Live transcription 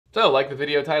So, like the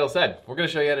video title said, we're gonna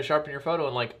show you how to sharpen your photo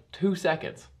in like 2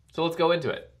 seconds. So let's go into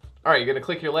it. All right, you're gonna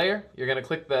click your layer, you're gonna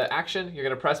click the action, you're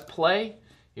gonna press play,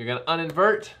 you're gonna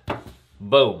uninvert,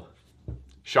 boom,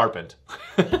 sharpened.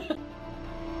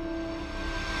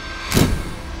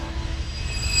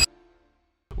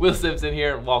 Will Simpson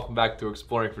here, and welcome back to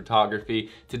Exploring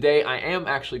Photography. Today I am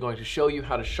actually going to show you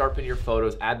how to sharpen your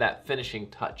photos, add that finishing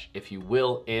touch, if you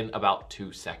will, in about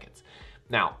 2 seconds.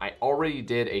 Now, I already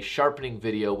did a sharpening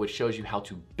video which shows you how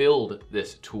to build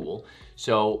this tool.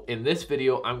 So in this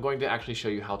video, I'm going to actually show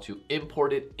you how to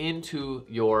import it into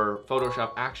your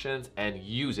Photoshop actions and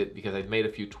use it, because I've made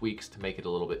a few tweaks to make it a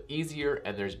little bit easier,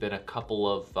 and there's been a couple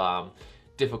of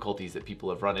difficulties that people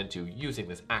have run into using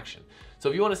this action. So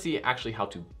if you want to see actually how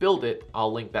to build it,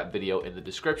 I'll link that video in the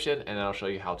description, and I'll show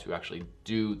you how to actually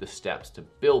do the steps to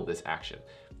build this action.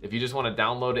 If you just want to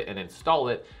download it and install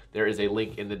it, there is a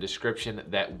link in the description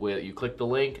that you click the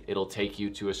link, it'll take you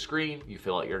to a screen, you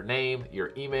fill out your name,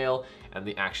 your email, and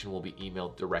the action will be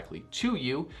emailed directly to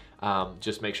you.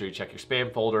 Just make sure you check your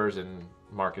spam folders and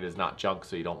mark it as not junk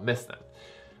so you don't miss them.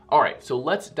 All right, so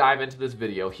let's dive into this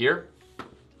video here.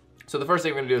 So the first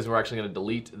thing we're gonna do is we're actually gonna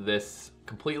delete this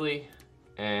completely,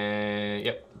 and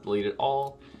yep, delete it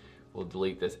all. We'll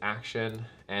delete this action,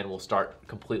 and we'll start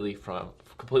completely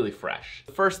fresh.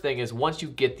 The first thing is, once you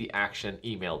get the action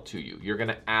emailed to you, you're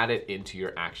gonna add it into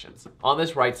your actions. On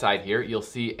this right side here, you'll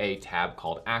see a tab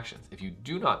called Actions. If you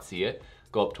do not see it,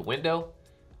 go up to Window,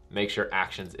 make sure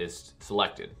Actions is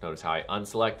selected. Notice how I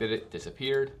unselected it,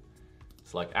 disappeared.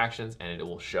 Select Actions, and it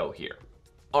will show here.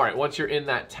 All right, once you're in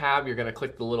that tab, you're gonna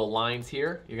click the little lines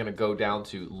here. You're gonna go down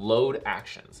to Load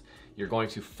Actions. You're going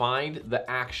to find the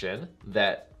action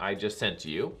that I just sent to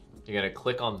you. You're gonna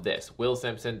click on this,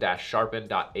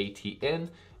 willsimpson-sharpen.atn,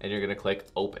 and you're gonna click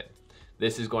Open.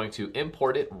 This is going to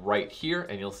import it right here,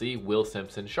 and you'll see Will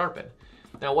Simpson Sharpen.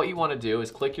 Now what you wanna do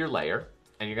is click your layer,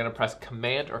 and you're gonna press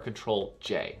Command or Control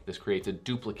J. This creates a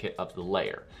duplicate of the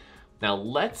layer. Now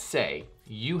let's say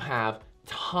you have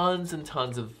tons and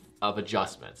tons of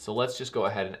adjustments. So let's just go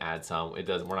ahead and add some.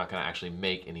 We're not gonna actually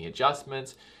make any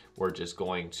adjustments. We're just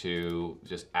going to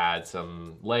add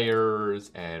some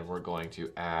layers, and we're going to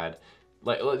add,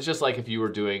 just like if you were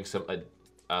doing some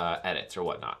edits or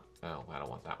whatnot. Oh, I don't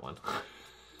want that one.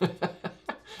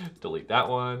 Delete that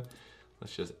one.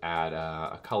 Let's just add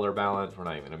a color balance. We're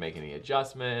not even gonna make any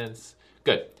adjustments.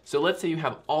 Good, so let's say you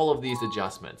have all of these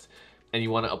adjustments and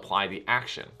you wanna apply the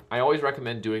action. I always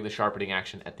recommend doing the sharpening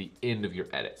action at the end of your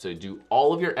edit. So do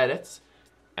all of your edits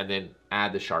and then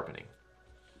add the sharpening.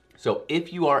 So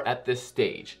if you are at this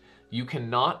stage, you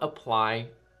cannot apply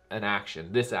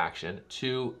this action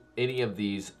to any of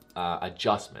these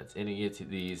adjustments, any of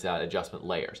these adjustment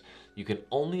layers. You can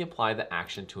only apply the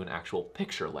action to an actual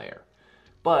picture layer,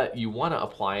 but you wanna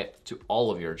apply it to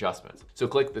all of your adjustments. So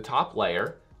click the top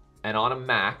layer, and on a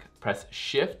Mac, press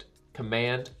Shift,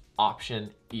 Command,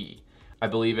 Option E. I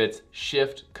believe it's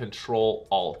Shift, Control,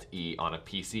 Alt E on a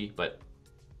PC, but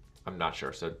I'm not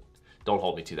sure, so don't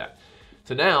hold me to that.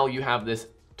 So now you have this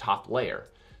top layer.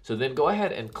 So then go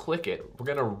ahead and click it. We're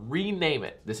gonna rename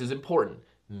it. This is important.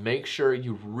 Make sure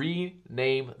you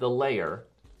rename the layer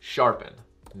Sharpen,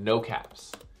 no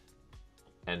caps,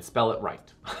 and spell it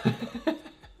right.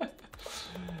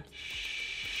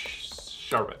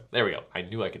 Sharpen, there we go. I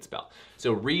knew I could spell.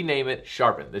 So rename it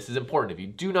Sharpen. This is important. If you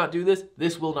do not do this,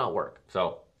 this will not work.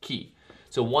 So key.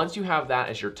 So once you have that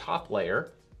as your top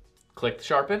layer, click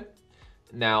Sharpen.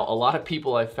 Now, a lot of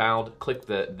people I've found click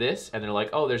this and they're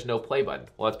like, oh, there's no play button.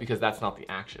 Well, that's because that's not the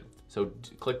action. So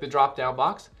click the drop down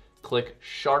box, click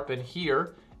Sharpen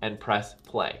here, and press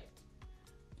play.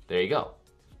 There you go.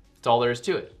 That's all there is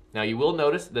to it. Now you will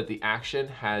notice that the action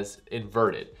has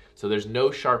inverted. So there's no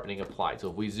sharpening applied. So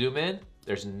if we zoom in,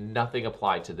 there's nothing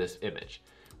applied to this image.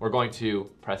 We're going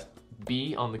to press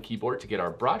B on the keyboard to get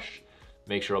our brush,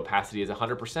 make sure opacity is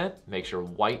 100%, make sure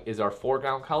white is our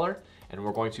foreground color, and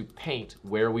we're going to paint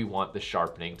where we want the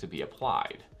sharpening to be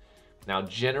applied. Now,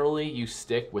 generally you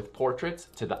stick with portraits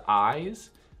to the eyes,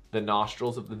 the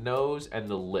nostrils of the nose, and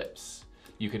the lips.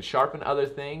 You can sharpen other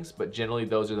things, but generally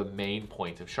those are the main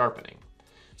point of sharpening.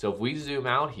 So if we zoom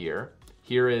out here,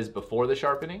 here is before the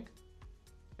sharpening,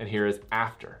 and here is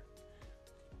after.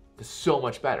 It's so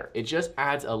much better. It just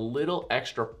adds a little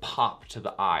extra pop to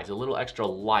the eyes, a little extra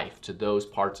life to those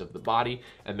parts of the body,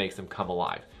 and makes them come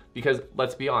alive. Because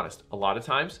let's be honest, a lot of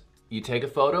times you take a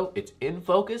photo, it's in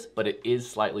focus, but it is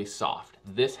slightly soft.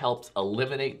 This helps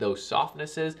eliminate those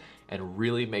softnesses and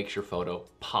really makes your photo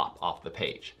pop off the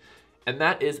page. And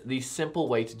that is the simple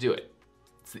way to do it.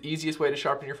 It's the easiest way to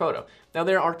sharpen your photo. Now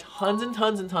there are tons and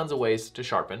tons and tons of ways to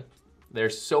sharpen.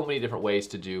 There's so many different ways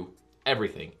to do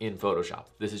everything in Photoshop.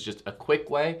 This is just a quick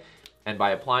way, and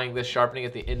by applying this sharpening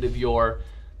at the end of your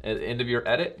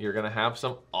edit, you're gonna have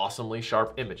some awesomely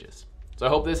sharp images. So I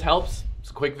hope this helps. It's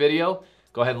a quick video.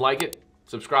 Go ahead and like it,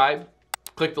 subscribe,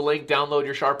 click the link, download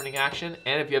your sharpening action,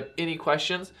 and if you have any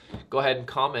questions, go ahead and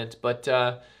comment. But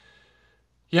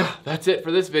yeah, that's it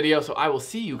for this video, so I will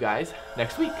see you guys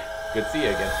next week. Good to see you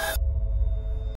again.